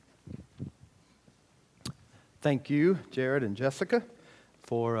Thank you, Jared and Jessica,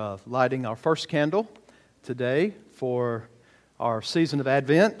 for lighting our first candle today for our season of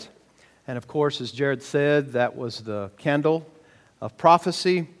Advent. And of course, as Jared said, that was the candle of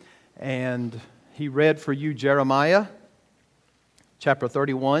prophecy. And he read for you Jeremiah chapter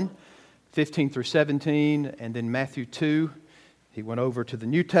 31, 15 through 17, and then Matthew 2. He went over to the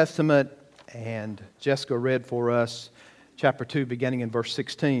New Testament, and Jessica read for us chapter 2, beginning in verse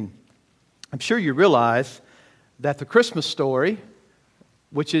 16. I'm sure you realize that the Christmas story,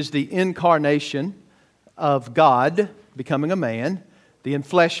 which is the incarnation of God becoming a man, the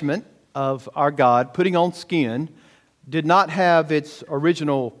enfleshment of our God putting on skin, did not have its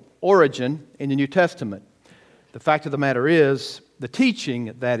original origin in the New Testament. The fact of the matter is, the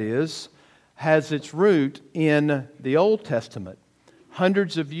teaching, that is, has its root in the Old Testament.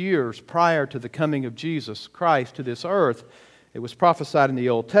 Hundreds of years prior to the coming of Jesus Christ to this earth, it was prophesied in the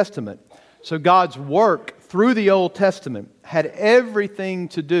Old Testament. So God's work through the Old Testament had everything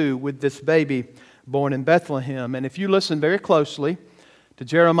to do with this baby born in Bethlehem. And if you listen very closely to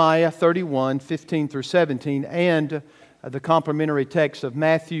Jeremiah 31, 15 through 17, and the complementary text of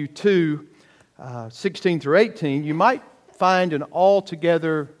Matthew 2, 16 through 18, you might find an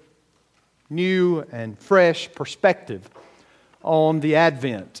altogether new and fresh perspective on the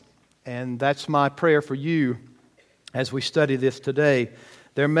Advent. And that's my prayer for you as we study this today.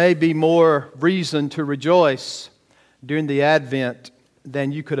 There may be more reason to rejoice during the Advent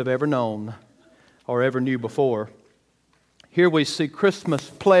than you could have ever known or ever knew before. Here we see Christmas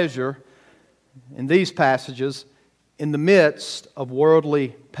pleasure in these passages in the midst of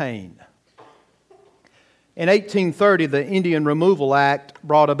worldly pain. In 1830, the Indian Removal Act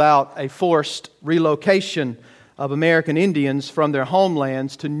brought about a forced relocation of American Indians from their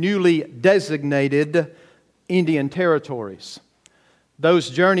homelands to newly designated Indian territories.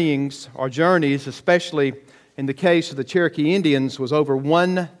 Those journeys, especially in the case of the Cherokee Indians, was over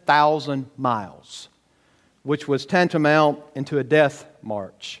 1,000 miles, which was tantamount into a death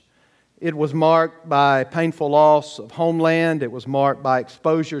march. It was marked by painful loss of homeland. It was marked by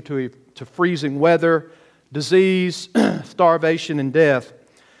exposure to freezing weather, disease, starvation, and death.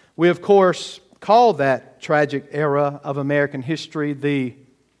 We, of course, call that tragic era of American history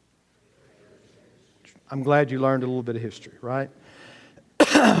I'm glad you learned a little bit of history, right?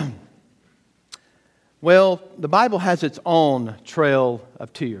 Well, the Bible has its own trail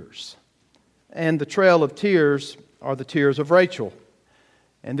of tears. And the trail of tears are the tears of Rachel.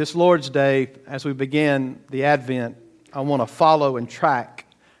 And this Lord's Day, as we begin the Advent, I want to follow and track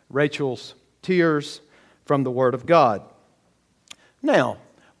Rachel's tears from the Word of God. Now,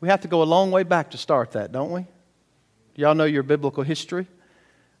 we have to go a long way back to start that, don't we? Y'all know your biblical history.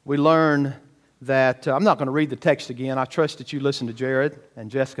 We learn that, I'm not going to read the text again. I trust that you listened to Jared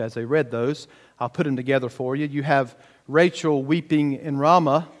and Jessica as they read those. I'll put them together for you. You have Rachel weeping in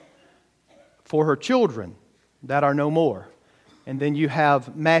Ramah for her children that are no more. And then you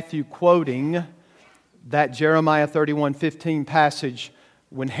have Matthew quoting that Jeremiah 31:15 passage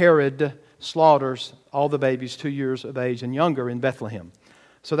when Herod slaughters all the babies 2 years of age and younger in Bethlehem.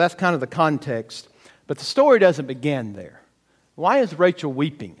 So that's kind of the context. But the story doesn't begin there. Why is Rachel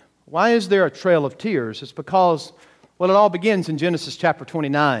weeping? Why is there a trail of tears? It's because, well, it all begins in Genesis chapter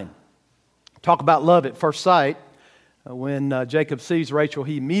 29. Talk about love at first sight. When Jacob sees Rachel,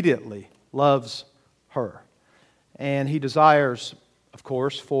 he immediately loves her. And he desires, of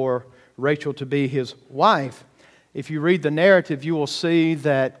course, for Rachel to be his wife. If you read the narrative, you will see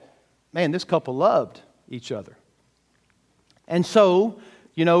that, man, this couple loved each other. And so,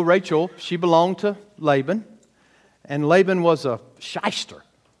 Rachel, she belonged to Laban. And Laban was a shyster.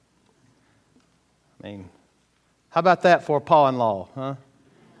 I mean, how about that for a pa-in-law, huh?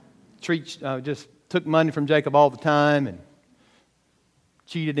 Just took money from Jacob all the time and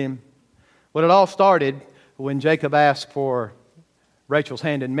cheated him. Well, it all started when Jacob asked for Rachel's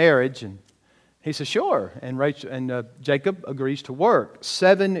hand in marriage, and he said, sure. And Jacob agrees to work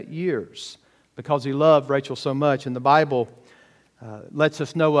 7 years because he loved Rachel so much. And the Bible lets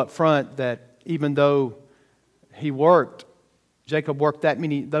us know up front that even though Jacob worked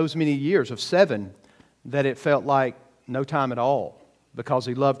those many years of 7, that it felt like no time at all because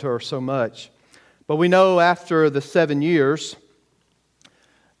he loved her so much. But we know after the 7 years,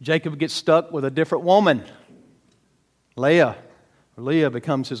 Jacob gets stuck with a different woman, Leah. Leah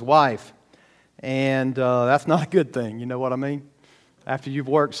becomes his wife. And that's not a good thing, you know what I mean? After you've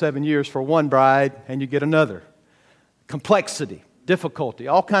worked 7 years for one bride and you get another. Complexity, difficulty,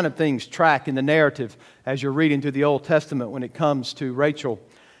 all kind of things track in the narrative as you're reading through the Old Testament when it comes to Rachel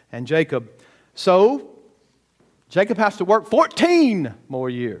and Jacob. So, Jacob has to work 14 more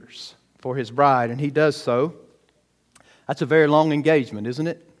years for his bride, and he does so. That's a very long engagement, isn't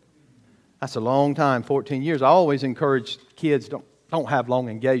it? That's a long time, 14 years. I always encourage kids, don't have long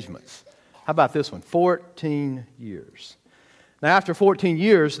engagements. How about this one? 14 years. Now, after 14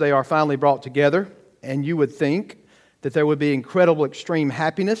 years, they are finally brought together, and you would think that there would be incredible, extreme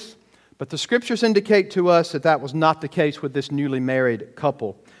happiness, but the Scriptures indicate to us that that was not the case with this newly married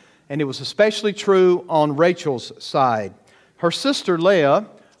couple. And it was especially true on Rachel's side. Her sister Leah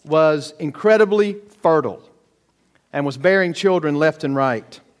was incredibly fertile and was bearing children left and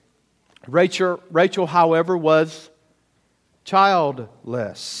right. Rachel, however, was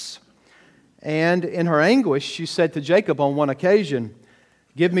childless. And in her anguish, she said to Jacob on one occasion,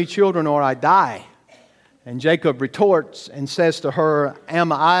 "Give me children or I die." And Jacob retorts and says to her,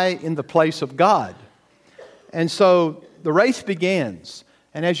 "Am I in the place of God?" And so the race begins.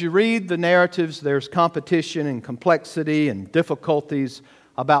 And as you read the narratives, there's competition and complexity and difficulties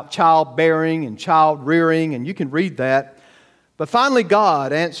about childbearing and child rearing, and you can read that. But finally,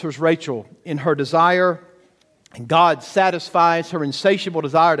 God answers Rachel in her desire, and God satisfies her insatiable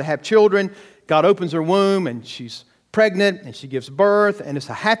desire to have children. God opens her womb, and she's pregnant, and she gives birth, and it's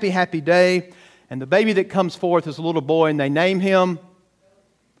a happy, happy day. And the baby that comes forth is a little boy, and they name him,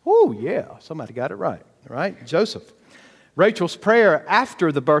 oh yeah, somebody got it right, Joseph. Rachel's prayer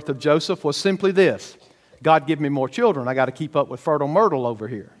after the birth of Joseph was simply this: God, give me more children. I got to keep up with fertile Myrtle over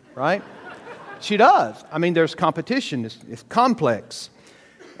here, right? She does. I mean, there's competition. It's complex.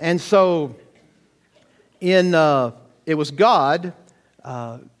 And so it was God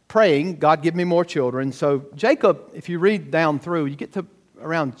praying, God, give me more children. So Jacob, if you read down through, you get to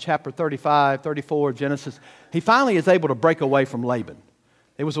around chapter 35, 34 of Genesis, he finally is able to break away from Laban.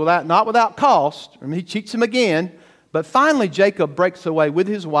 It was not without cost. I mean, he cheats him again. But finally, Jacob breaks away with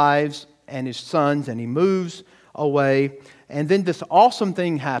his wives and his sons, and he moves away. And then this awesome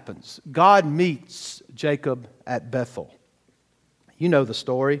thing happens. God meets Jacob at Bethel. You know the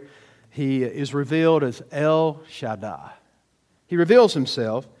story. He is revealed as El Shaddai. He reveals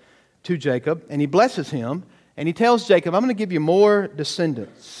himself to Jacob, and he blesses him, and he tells Jacob, I'm going to give you more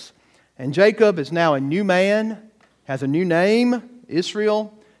descendants. And Jacob is now a new man, has a new name,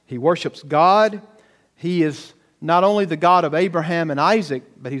 Israel. He worships God. He is not only the God of Abraham and Isaac,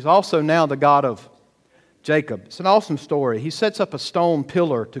 but he's also now the God of Jacob. It's an awesome story. He sets up a stone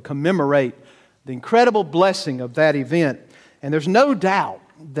pillar to commemorate the incredible blessing of that event. And there's no doubt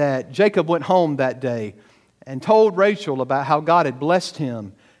that Jacob went home that day and told Rachel about how God had blessed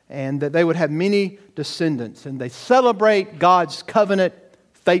him and that they would have many descendants. And they celebrate God's covenant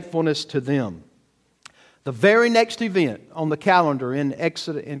faithfulness to them. The very next event on the calendar in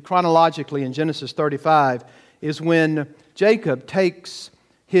Exodus, and chronologically in Genesis 35, is when Jacob takes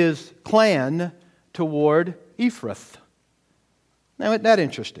his clan toward Ephrath. Now, isn't that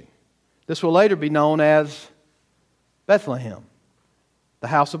interesting? This will later be known as Bethlehem, the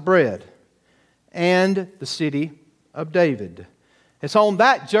house of bread, and the city of David. It's on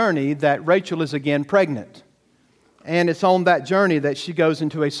that journey that Rachel is again pregnant. And it's on that journey that she goes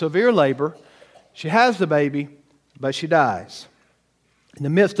into a severe labor. She has the baby, but she dies. In the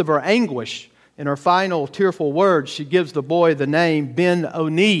midst of her anguish, in her final tearful words, she gives the boy the name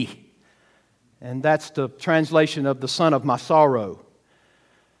Ben-Oni. And that's the translation of the son of my sorrow.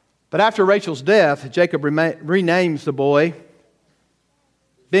 But after Rachel's death, Jacob renames the boy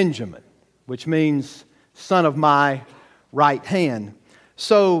Benjamin, which means son of my right hand.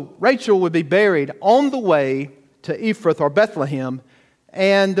 So Rachel would be buried on the way to Ephrath or Bethlehem,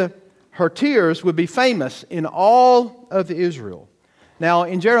 and her tears would be famous in all of Israel. Now,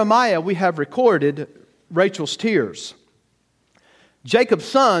 in Jeremiah, we have recorded Rachel's tears. Jacob's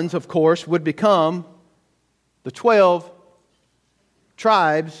sons, of course, would become the 12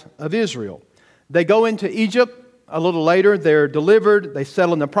 tribes of Israel. They go into Egypt a little later. They're delivered. They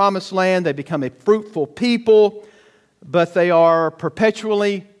settle in the promised land. They become a fruitful people, but they are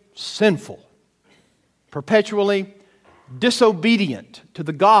perpetually sinful, perpetually disobedient to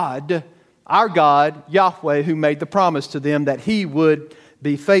the God, our God, Yahweh, who made the promise to them that He would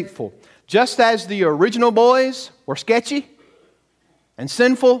be faithful. Just as the original boys were sketchy and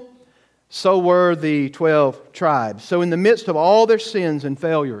sinful, so were the 12 tribes. So in the midst of all their sins and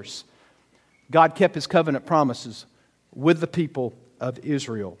failures, God kept His covenant promises with the people of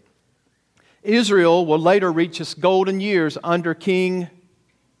Israel. Israel will later reach its golden years under King,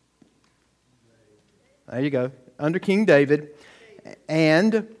 there you go, under King David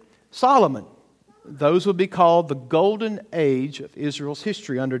and Solomon. Those would be called the golden age of Israel's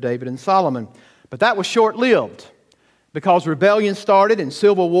history under David and Solomon. But that was short-lived because rebellion started and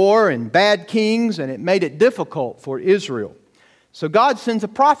civil war and bad kings, and it made it difficult for Israel. So God sends a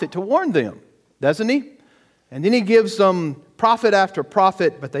prophet to warn them, doesn't He? And then he gives them prophet after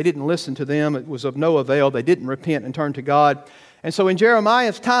prophet, but they didn't listen to them. It was of no avail. They didn't repent and turn to God. And so in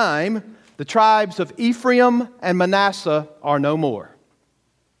Jeremiah's time, the tribes of Ephraim and Manasseh are no more.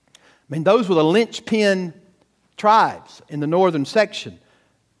 I mean, those were the linchpin tribes in the northern section.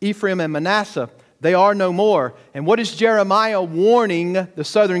 Ephraim and Manasseh, they are no more. And what is Jeremiah warning the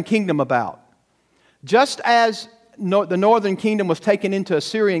southern kingdom about? Just as the northern kingdom was taken into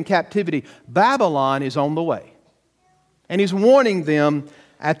Assyrian captivity, Babylon is on the way. And he's warning them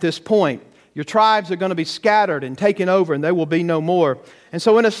at this point. Your tribes are going to be scattered and taken over, and there will be no more. And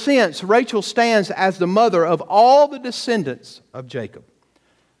so in a sense, Rachel stands as the mother of all the descendants of Jacob.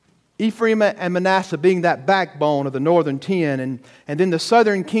 Ephraim and Manasseh being that backbone of the northern 10, and then the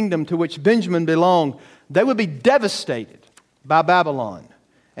southern kingdom to which Benjamin belonged, they would be devastated by Babylon.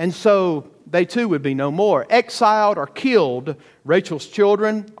 And so they too would be no more. Exiled or killed, Rachel's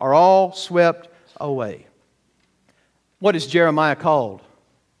children are all swept away. What is Jeremiah called?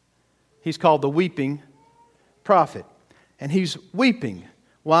 He's called the weeping prophet. And he's weeping.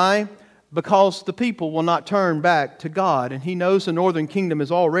 Why? Because the people will not turn back to God. And he knows the northern kingdom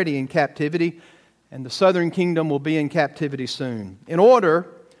is already in captivity, and the southern kingdom will be in captivity soon. In order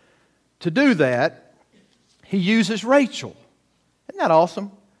to do that, he uses Rachel. Isn't that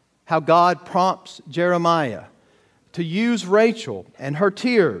awesome? How God prompts Jeremiah to use Rachel and her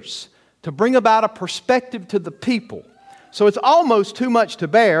tears to bring about a perspective to the people. So it's almost too much to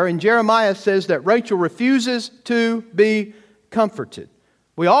bear, and Jeremiah says that Rachel refuses to be comforted.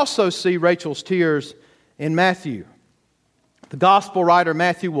 We also see Rachel's tears in Matthew. The gospel writer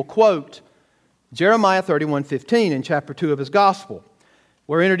Matthew will quote Jeremiah 31:15 in chapter 2 of his gospel.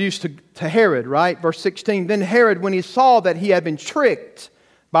 We're introduced to Herod, right? Verse 16, then Herod, when he saw that he had been tricked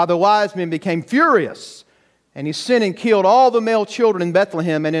by the wise men, became furious, and he sent and killed all the male children in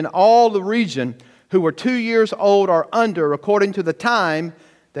Bethlehem and in all the region who were 2 years old or under, according to the time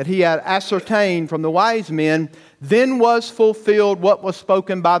that he had ascertained from the wise men. Then was fulfilled what was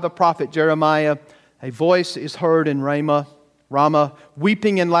spoken by the prophet Jeremiah. A voice is heard in Ramah,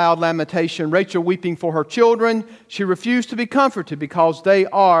 weeping in loud lamentation, Rachel weeping for her children. She refused to be comforted because they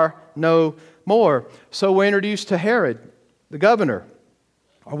are no more. So we're introduced to Herod, the governor,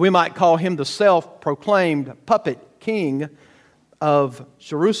 or we might call him the self-proclaimed puppet king of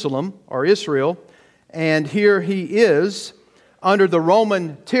Jerusalem or Israel. And here he is under the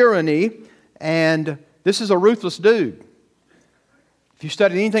Roman tyranny, and this is a ruthless dude. If you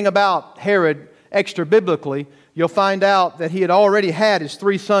study anything about Herod extra-biblically, you'll find out that he had already had his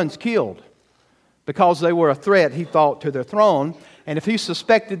 3 sons killed because they were a threat, he thought, to their throne. And if he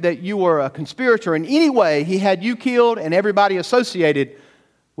suspected that you were a conspirator in any way, he had you killed and everybody associated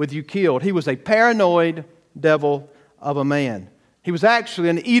with you killed. He was a paranoid devil of a man. He was actually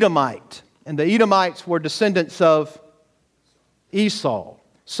an Edomite, and the Edomites were descendants of Esau.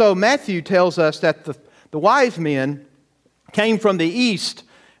 So Matthew tells us that the wise men came from the east,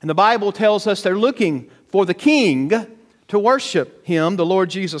 and the Bible tells us they're looking for the king to worship him, the Lord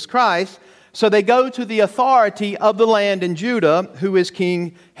Jesus Christ. So they go to the authority of the land in Judah, who is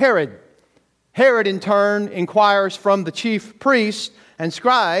King Herod. Herod, in turn, inquires from the chief priests and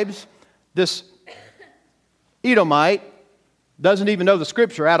scribes. This Edomite doesn't even know the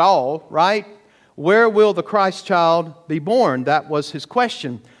scripture at all, right? Where will the Christ child be born? That was his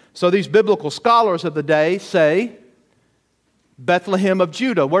question. So these biblical scholars of the day say, Bethlehem of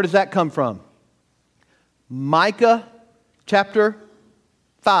Judah. Where does that come from? Micah chapter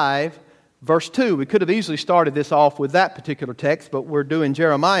 5, verse 2. We could have easily started this off with that particular text, but we're doing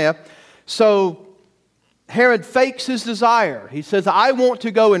Jeremiah. So Herod fakes his desire. He says, I want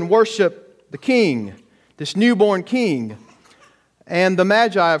to go and worship the king, this newborn king. And the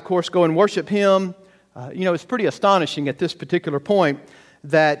Magi, of course, go and worship him. It's pretty astonishing at this particular point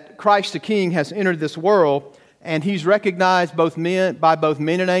that Christ the King has entered this world, and he's recognized by both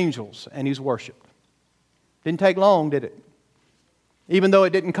men and angels, and he's worshiped. Didn't take long, did it? Even though it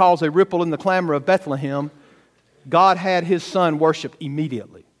didn't cause a ripple in the clamor of Bethlehem, God had his son worshiped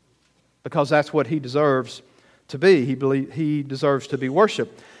immediately, because that's what he deserves to be. He deserves to be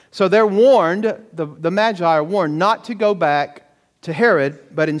worshiped. So they're warned, the Magi are warned not to go back to Herod,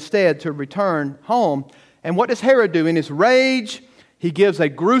 but instead to return home. And what does Herod do? In his rage, he gives a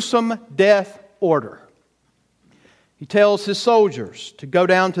gruesome death order. He tells his soldiers to go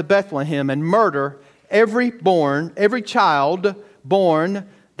down to Bethlehem and murder every child born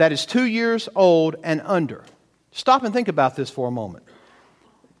that is 2 years old and under. Stop and think about this for a moment.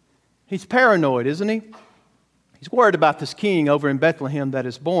 He's paranoid, isn't he? He's worried about this king over in Bethlehem that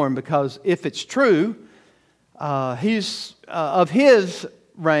is born, because if it's true, of his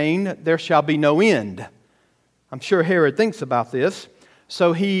reign there shall be no end. I'm sure Herod thinks about this.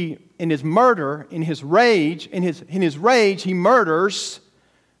 So he, in his rage, he murders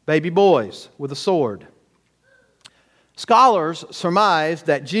baby boys with a sword. Scholars surmise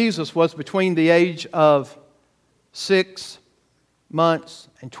that Jesus was between the age of 6 months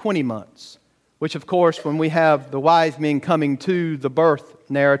and 20 months, which of course, when we have the wise men coming to the birth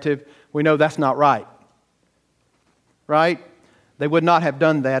narrative, we know that's not right. Right? They would not have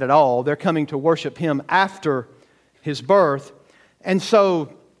done that at all. They're coming to worship him after his birth. And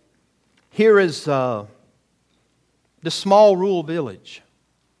so here is the small rural village.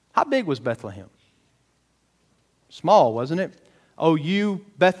 How big was Bethlehem? Small, wasn't it? Oh, you,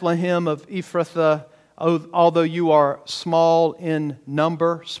 Bethlehem of Ephrathah, although you are small in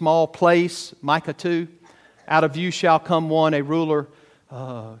number, small place, Micah 2, out of you shall come one, a ruler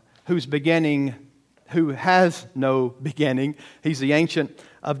who has no beginning. He's the Ancient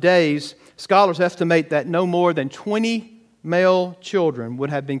of Days. Scholars estimate that no more than 20 male children would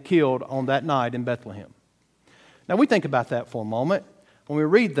have been killed on that night in Bethlehem. Now we think about that for a moment. When we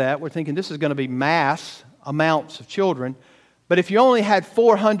read that, we're thinking this is going to be mass amounts of children. But if you only had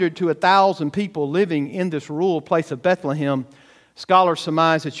 400 to 1,000 people living in this rural place of Bethlehem, scholars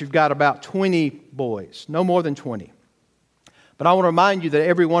surmise that you've got about 20 boys, no more than 20. But I want to remind you that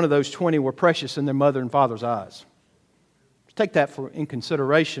every one of those 20 were precious in their mother and father's eyes. Take that in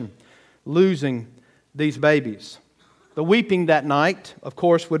consideration, losing these babies. The weeping that night, of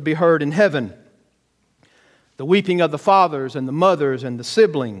course, would be heard in heaven. The weeping of the fathers and the mothers and the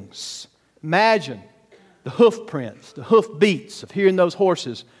siblings. Imagine the hoof prints, the hoof beats of hearing those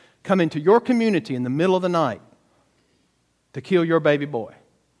horses come into your community in the middle of the night to kill your baby boy.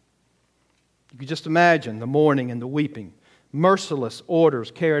 You can just imagine the mourning and the weeping. Merciless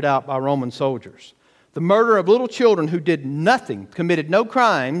orders carried out by Roman soldiers. The murder of little children who did nothing, committed no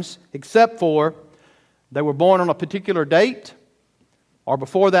crimes, except for they were born on a particular date or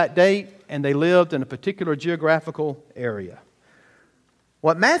before that date, and they lived in a particular geographical area.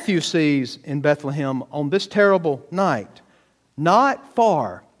 What Matthew sees in Bethlehem on this terrible night, not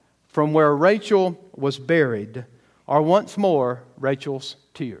far from where Rachel was buried, are once more Rachel's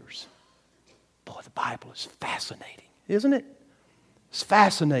tears. Boy, the Bible is fascinating, isn't it? It's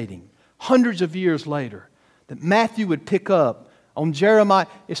fascinating. Hundreds of years later, that Matthew would pick up on Jeremiah.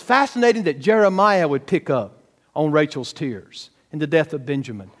 It's fascinating that Jeremiah would pick up on Rachel's tears in the death of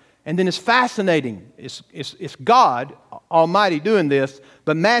Benjamin. And then it's fascinating. It's God Almighty doing this,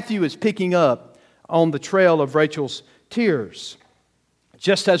 but Matthew is picking up on the trail of Rachel's tears.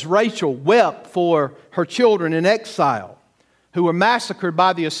 Just as Rachel wept for her children in exile, who were massacred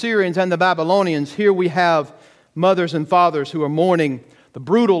by the Assyrians and the Babylonians, here we have mothers and fathers who are mourning the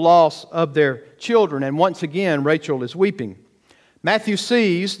brutal loss of their children. And once again, Rachel is weeping. Matthew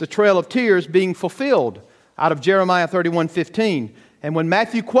sees the trail of tears being fulfilled out of Jeremiah 31:15. And when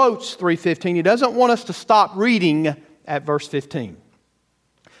Matthew quotes 3:15, he doesn't want us to stop reading at verse 15.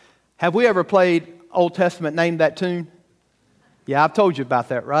 Have we ever played Old Testament Name That Tune? Yeah, I've told you about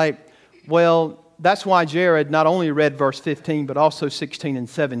that, right? Well, that's why Jared not only read verse 15, but also 16 and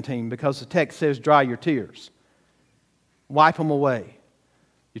 17, because the text says, dry your tears. Wipe them away.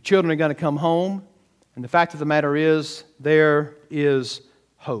 Your children are going to come home, and the fact of the matter is, there is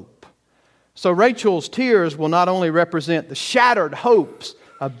hope. So Rachel's tears will not only represent the shattered hopes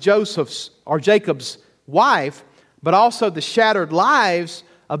of Jacob's wife, but also the shattered lives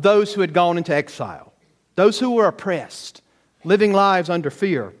of those who had gone into exile, those who were oppressed, living lives under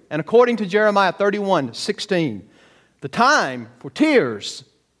fear. And according to Jeremiah 31:16, the time for tears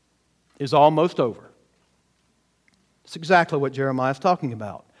is almost over. That's exactly what Jeremiah is talking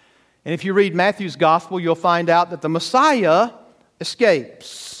about. And if you read Matthew's gospel, you'll find out that the Messiah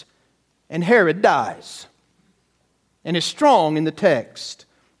escapes and Herod dies. And is strong in the text.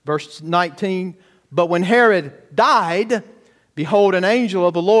 Verse 19, but when Herod died, behold, an angel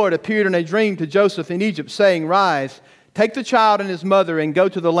of the Lord appeared in a dream to Joseph in Egypt, saying, rise, take the child and his mother and go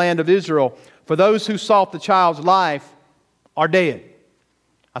to the land of Israel, for those who sought the child's life are dead.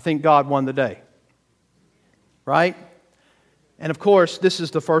 I think God won the day. Right? And of course, this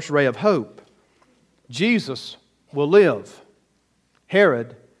is the first ray of hope. Jesus will live.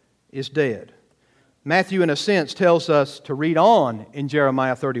 Herod is dead. Matthew, in a sense, tells us to read on in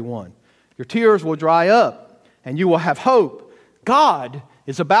Jeremiah 31. Your tears will dry up and you will have hope. God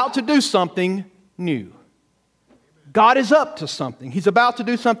is about to do something new. God is up to something. He's about to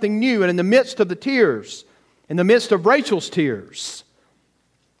do something new. And in the midst of the tears, in the midst of Rachel's tears,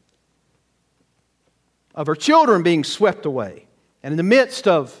 of her children being swept away, and in the midst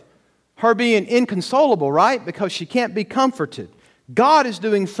of her being inconsolable, right? Because she can't be comforted. God is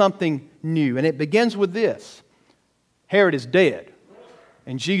doing something new. And it begins with this. Herod is dead,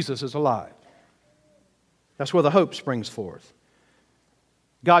 and Jesus is alive. That's where the hope springs forth.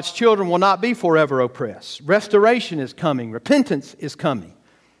 God's children will not be forever oppressed. Restoration is coming. Repentance is coming.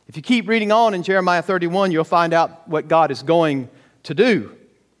 If you keep reading on in Jeremiah 31, you'll find out what God is going to do.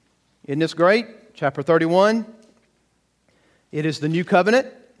 Isn't this great? Chapter 31. It is the new covenant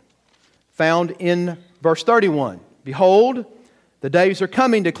found in verse 31. Behold, the days are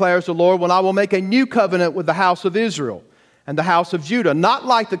coming, declares the Lord, when I will make a new covenant with the house of Israel and the house of Judah, not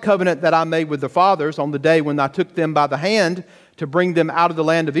like the covenant that I made with their fathers on the day when I took them by the hand to bring them out of the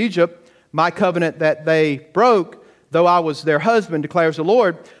land of Egypt, my covenant that they broke, though I was their husband, declares the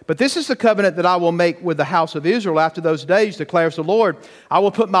Lord. But this is the covenant that I will make with the house of Israel after those days, declares the Lord. I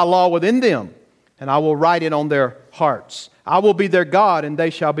will put my law within them, and I will write it on their hearts. I will be their God, and they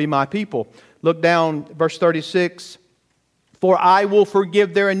shall be my people. Look down, verse 36. For I will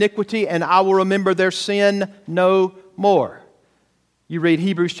forgive their iniquity, and I will remember their sin no more. You read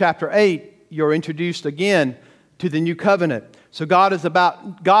Hebrews chapter 8, you're introduced again to the new covenant. So God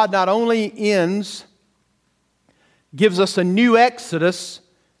not only gives us a new exodus,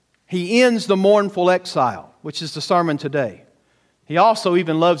 He ends the mournful exile, which is the sermon today. He also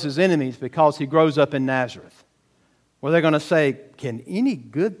even loves His enemies because He grows up in Nazareth, where they're going to say, can any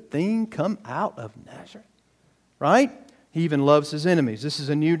good thing come out of Nazareth? Right? He even loves His enemies. This is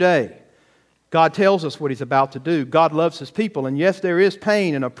a new day. God tells us what He's about to do. God loves His people. And yes, there is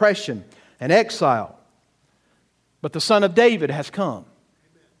pain and oppression and exile. But the Son of David has come.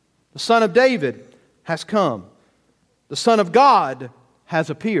 The Son of David has come. The Son of God has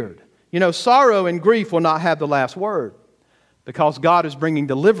appeared. You know, sorrow and grief will not have the last word because God is bringing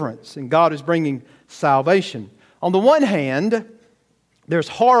deliverance and God is bringing salvation. On the one hand, there's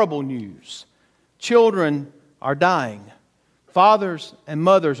horrible news. Children are dying. Fathers and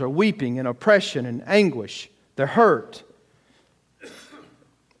mothers are weeping in oppression and anguish. They're hurt.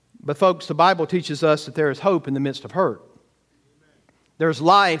 But folks, the Bible teaches us that there is hope in the midst of hurt. There's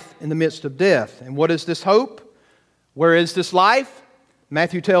life in the midst of death. And what is this hope? Where is this life?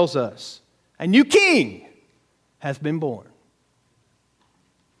 Matthew tells us, a new king has been born.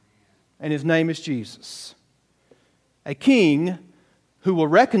 And His name is Jesus. A king who will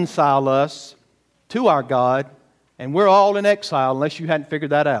reconcile us to our God, and we're all in exile unless you hadn't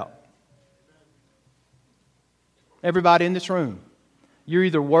figured that out. Everybody in this room. You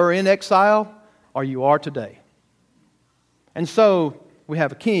either were in exile or you are today. And so we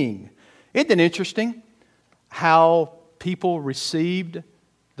have a king. Isn't it interesting how people received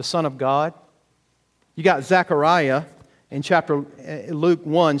the Son of God? You got Zechariah in chapter Luke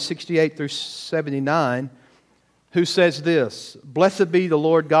 1, 68 through 79, who says this, Blessed be the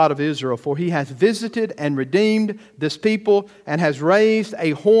Lord God of Israel, for He has visited and redeemed this people and has raised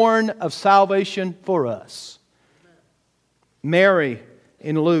a horn of salvation for us. Mary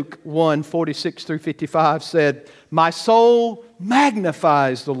in Luke 1, 46 through 55 said, My soul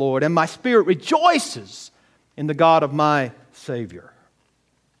magnifies the Lord, and my spirit rejoices in the God of my Savior.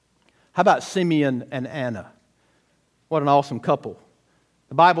 How about Simeon and Anna? What an awesome couple.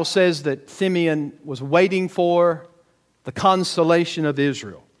 The Bible says that Simeon was waiting for the consolation of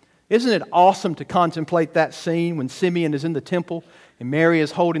Israel. Isn't it awesome to contemplate that scene when Simeon is in the temple and Mary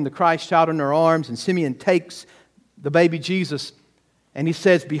is holding the Christ child in her arms, and Simeon takes the baby Jesus and he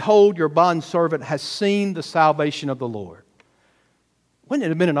says, Behold, your bondservant has seen the salvation of the Lord. Wouldn't it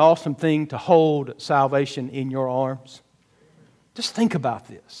have been an awesome thing to hold salvation in your arms? Just think about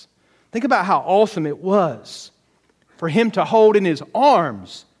this. Think about how awesome it was for him to hold in his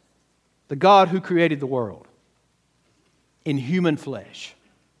arms the God who created the world in human flesh.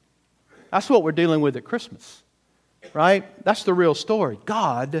 That's what we're dealing with at Christmas, right? That's the real story.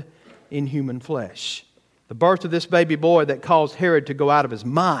 God in human flesh. The birth of this baby boy that caused Herod to go out of his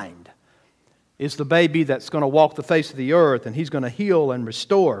mind is the baby that's going to walk the face of the earth, and He's going to heal and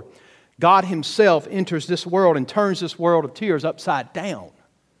restore. God Himself enters this world and turns this world of tears upside down,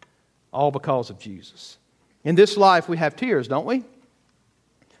 all because of Jesus. In this life we have tears, don't we?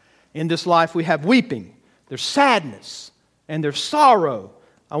 In this life we have weeping. There's sadness and there's sorrow.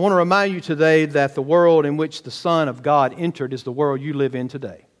 I want to remind you today that the world in which the Son of God entered is the world you live in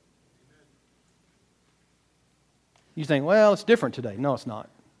today. You think, well, it's different today. No, it's not.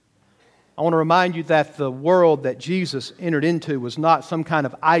 I want to remind you that the world that Jesus entered into was not some kind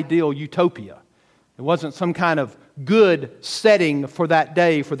of ideal utopia. It wasn't some kind of good setting for that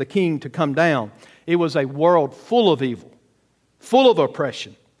day for the king to come down. It was a world full of evil, full of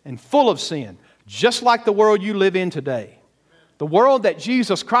oppression, and full of sin, just like the world you live in today. The world that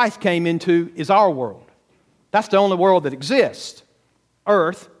Jesus Christ came into is our world. That's the only world that exists.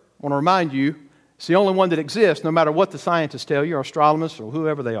 Earth, I want to remind you, It's the only one that exists, no matter what the scientists tell you, or astronomers, or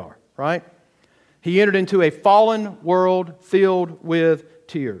whoever they are, right? He entered into a fallen world filled with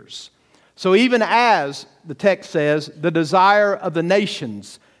tears. So even as, the text says, the desire of the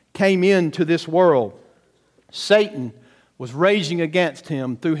nations came into this world, Satan was raging against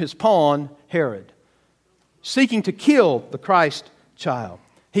him through his pawn, Herod, seeking to kill the Christ child.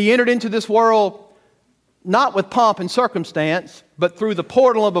 He entered into this world not with pomp and circumstance, but through the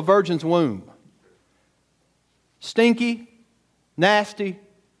portal of a virgin's womb. Stinky, nasty,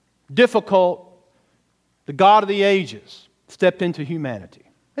 difficult, the God of the ages stepped into humanity.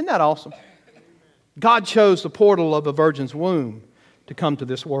 Isn't that awesome? God chose the portal of a virgin's womb to come to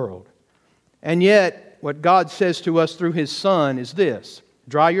this world. And yet, what God says to us through His Son is this: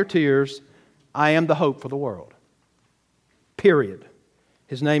 dry your tears, I am the hope for the world. Period.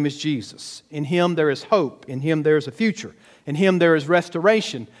 His name is Jesus. In Him there is hope. In Him there is a future. In Him there is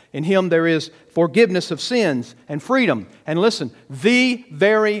restoration. In Him there is forgiveness of sins and freedom. And listen, the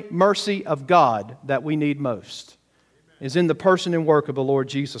very mercy of God that we need most is in the person and work of the Lord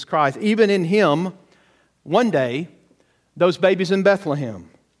Jesus Christ. Even in Him, one day, those babies in Bethlehem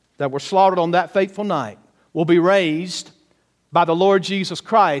that were slaughtered on that fateful night will be raised by the Lord Jesus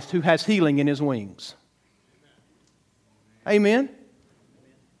Christ, who has healing in His wings. Amen?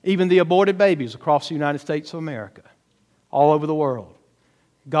 Even the aborted babies across the United States of America, all over the world,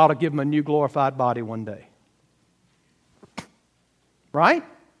 God will give them a new glorified body one day. Right?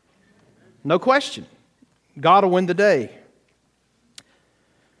 No question. God will win the day.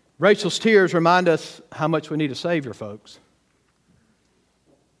 Rachel's tears remind us how much we need a Savior, folks.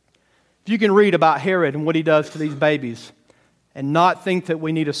 If you can read about Herod and what he does to these babies and not think that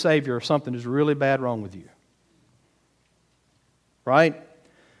we need a Savior, something is really bad wrong with you. Right?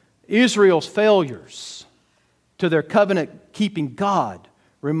 Israel's failures to their covenant-keeping God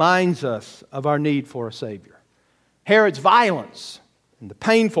reminds us of our need for a Savior. Herod's violence and the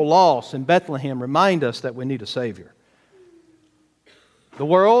painful loss in Bethlehem remind us that we need a Savior. The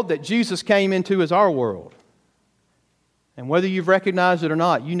world that Jesus came into is our world. And whether you've recognized it or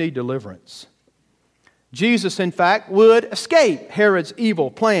not, you need deliverance. Jesus, in fact, would escape Herod's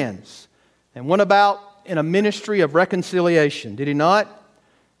evil plans and went about in a ministry of reconciliation. Did He not?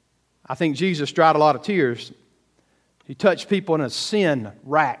 I think Jesus dried a lot of tears. He touched people in a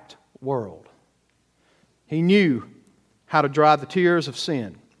sin-racked world. He knew how to dry the tears of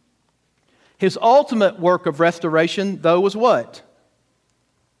sin. His ultimate work of restoration, though, was what?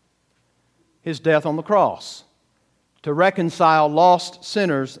 His death on the cross, to reconcile lost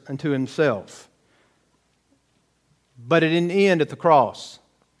sinners unto Himself. But it didn't end at the cross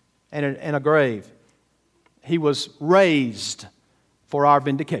and in a grave. He was raised for our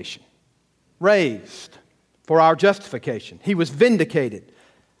vindication. Raised for our justification. He was vindicated.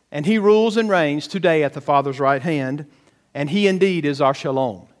 And He rules and reigns today at the Father's right hand. And He indeed is our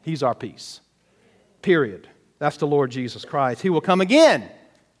shalom. He's our peace. Period. That's the Lord Jesus Christ. He will come again.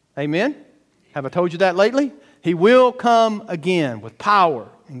 Amen? Have I told you that lately? He will come again with power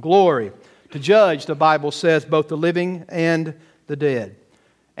and glory to judge, the Bible says, both the living and the dead.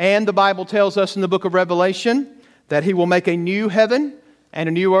 And the Bible tells us in the book of Revelation that He will make a new heaven and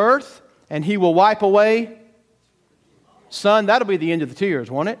a new earth, and He will wipe away. Son, that'll be the end of the tears,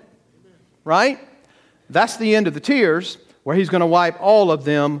 won't it? Right? That's the end of the tears, where He's going to wipe all of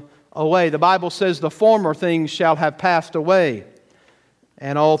them away. The Bible says the former things shall have passed away,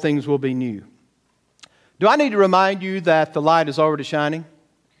 and all things will be new. Do I need to remind you that the light is already shining?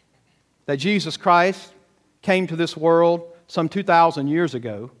 That Jesus Christ came to this world some 2,000 years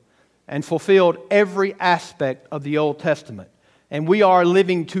ago and fulfilled every aspect of the Old Testament. And we are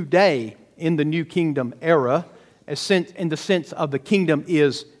living today in the New Kingdom era, in the sense of the kingdom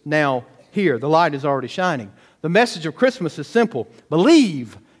is now here. The light is already shining. The message of Christmas is simple.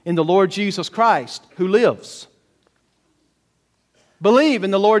 Believe in the Lord Jesus Christ who lives. Believe in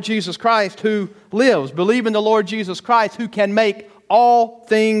the Lord Jesus Christ who lives. Believe in the Lord Jesus Christ who can make all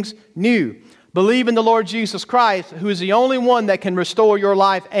things new. Believe in the Lord Jesus Christ who is the only one that can restore your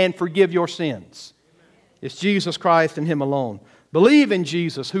life and forgive your sins. It's Jesus Christ and Him alone. Believe in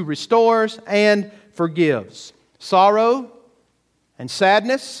Jesus who restores and forgives. Sorrow and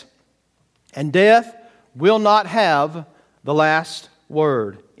sadness and death will not have the last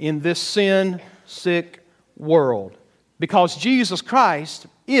word in this sin-sick world. Because Jesus Christ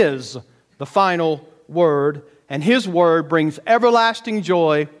is the final word, and His word brings everlasting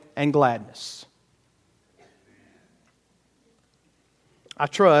joy and gladness. I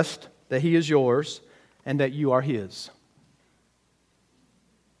trust that He is yours and that you are His.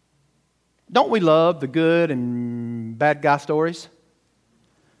 Don't we love the good and bad guy stories?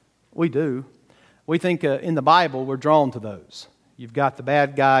 We do. We think in the Bible we're drawn to those. You've got the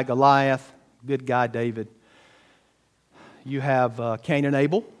bad guy, Goliath, good guy, David. You have Cain and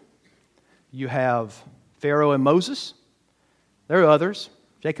Abel. You have Pharaoh and Moses. There are others.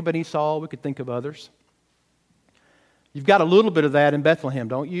 Jacob and Esau, we could think of others. You've got a little bit of that in Bethlehem,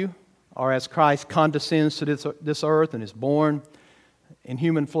 don't you? Or as Christ condescends to this earth and is born in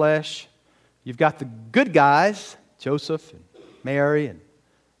human flesh. You've got the good guys, Joseph and Mary and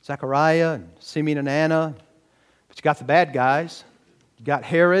Zechariah and Simeon and Anna. But you got the bad guys. You got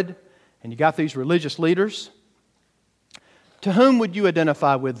Herod, and you got these religious leaders. To whom would you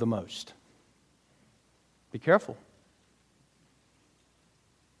identify with the most? Be careful.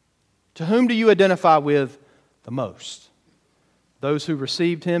 To whom do you identify with the most? Those who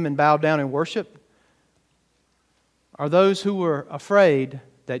received Him and bowed down in worship? Or those who were afraid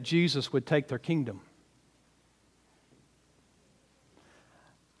that Jesus would take their kingdom?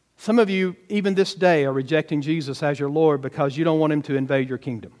 Some of you, even this day, are rejecting Jesus as your Lord because you don't want Him to invade your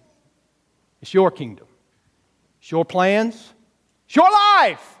kingdom. It's your kingdom. It's your plans. It's your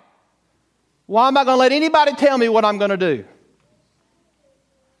life. Why am I going to let anybody tell me what I'm going to do?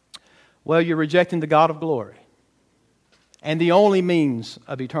 Well, you're rejecting the God of glory and the only means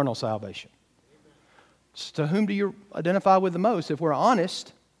of eternal salvation. So to whom do you identify with the most? If we're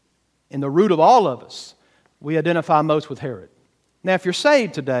honest, in the root of all of us, we identify most with Herod. Now, if you're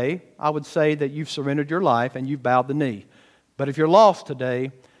saved today, I would say that you've surrendered your life and you've bowed the knee. But if you're lost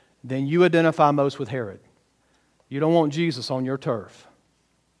today, then you identify most with Herod. You don't want Jesus on your turf.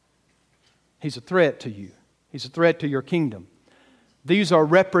 He's a threat to you. He's a threat to your kingdom. These are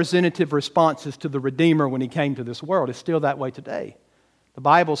representative responses to the Redeemer when He came to this world. It's still that way today. The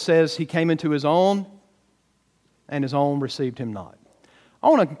Bible says He came into His own, and His own received Him not. I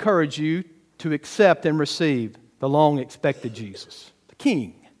want to encourage you to accept and receive the long-expected Jesus. The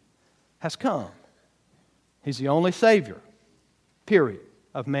King has come. He's the only Savior, period,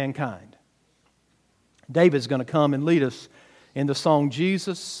 of mankind. David's going to come and lead us in the song,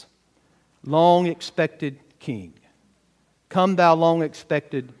 Jesus, long-expected King. Come thou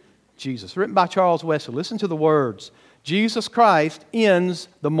long-expected Jesus. Written by Charles Wesley. Listen to the words. Jesus Christ ends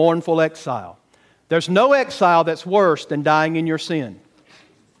the mournful exile. There's no exile that's worse than dying in your sin.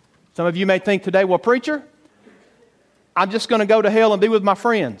 Some of you may think today, well, preacher, I'm just going to go to hell and be with my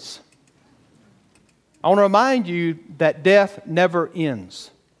friends. I want to remind you that death never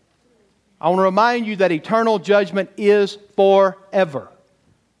ends. I want to remind you that eternal judgment is forever.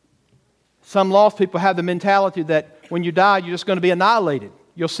 Some lost people have the mentality that when you die, you're just going to be annihilated.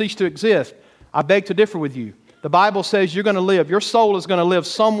 You'll cease to exist. I beg to differ with you. The Bible says you're going to live. Your soul is going to live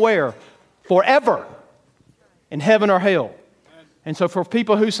somewhere forever in heaven or hell. And so for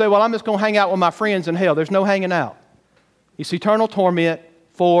people who say, well, I'm just going to hang out with my friends in hell, there's no hanging out. It's eternal torment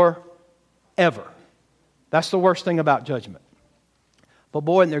forever. That's the worst thing about judgment. But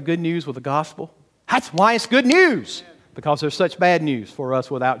boy, isn't there good news with the gospel? That's why it's good news. Because there's such bad news for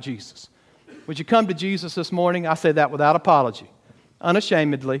us without Jesus. Would you come to Jesus this morning? I say that without apology.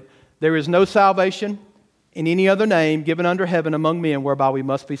 Unashamedly. There is no salvation in any other name given under heaven among men whereby we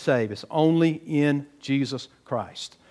must be saved. It's only in Jesus Christ.